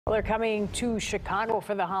Well, they're coming to Chicago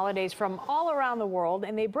for the holidays from all around the world,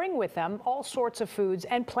 and they bring with them all sorts of foods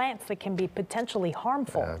and plants that can be potentially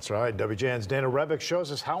harmful. That's right. WGN's Dana Rebick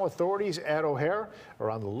shows us how authorities at O'Hare are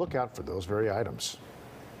on the lookout for those very items.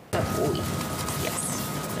 Yes.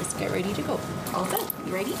 Let's get ready to go. All set.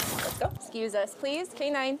 You ready? Let's go. Excuse us, please.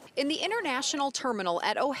 K9. In the international terminal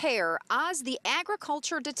at O'Hare, Oz, the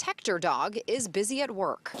agriculture detector dog, is busy at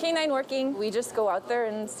work. K9 working. We just go out there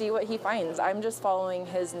and see what he finds. I'm just following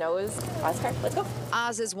his nose. Oscar, let's go.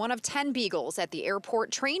 Oz is one of 10 beagles at the airport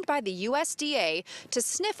trained by the USDA to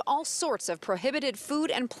sniff all sorts of prohibited food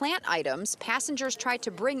and plant items passengers try to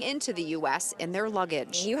bring into the U.S. in their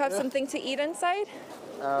luggage. You have something to eat inside?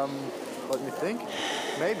 Let me think.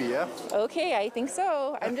 Maybe, yeah. Okay, I think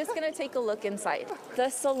so. I'm just gonna take a look inside. The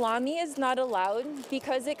salami is not allowed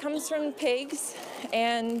because it comes from pigs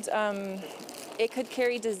and it could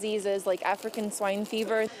carry diseases like African swine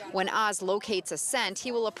fever. When Oz locates a scent,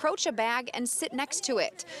 he will approach a bag and sit next to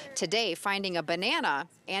it. Today, finding a banana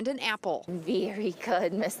and an apple. Very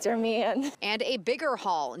good, Mr. Man. And a bigger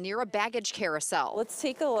haul near a baggage carousel. Let's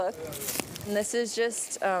take a look. And this is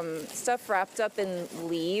just stuff wrapped up in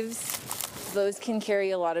leaves. Those can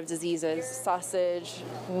carry a lot of diseases, sausage,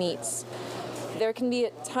 meats. There can be a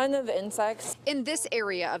ton of insects. In this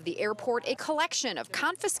area of the airport, a collection of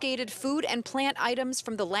confiscated food and plant items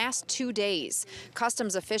from the last 2 days.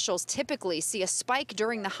 Customs officials typically see a spike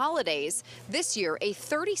during the holidays. This year, a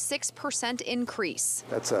 36% increase.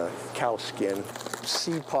 That's a cow skin.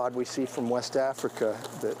 Seed pod we see from West Africa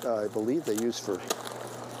that I believe they use for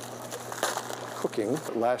cooking.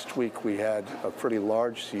 Last week we had a pretty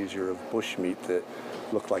large seizure of bushmeat that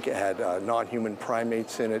looked like it had non-human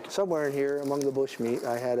primates in it. Somewhere in here among the bushmeat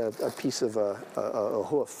I had a piece of a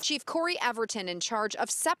hoof. Chief Corey Everton in charge of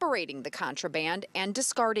separating the contraband and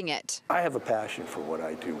discarding it. I have a passion for what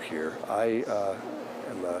I do here. I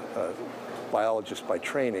am a biologist by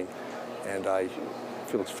training, and I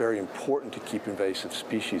feel it's very important to keep invasive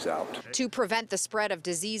species out. To prevent the spread of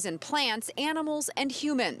disease in plants, animals, and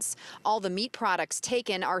humans. All the meat products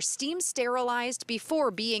taken are steam sterilized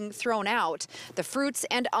before being thrown out. The fruits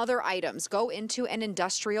and other items go into an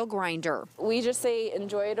industrial grinder. We just say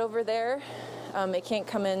enjoy it over there. It can't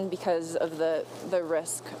come in because of the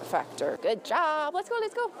risk factor. Good job. Let's go,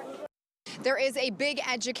 let's go. There is a big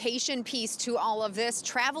education piece to all of this.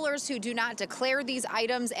 Travelers who do not declare these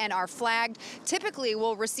items and are flagged typically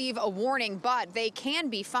will receive a warning, but they can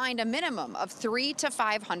be fined a minimum of $300 to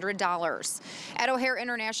 $500. At O'Hare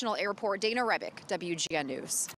International Airport, Dana Rebick, WGN News.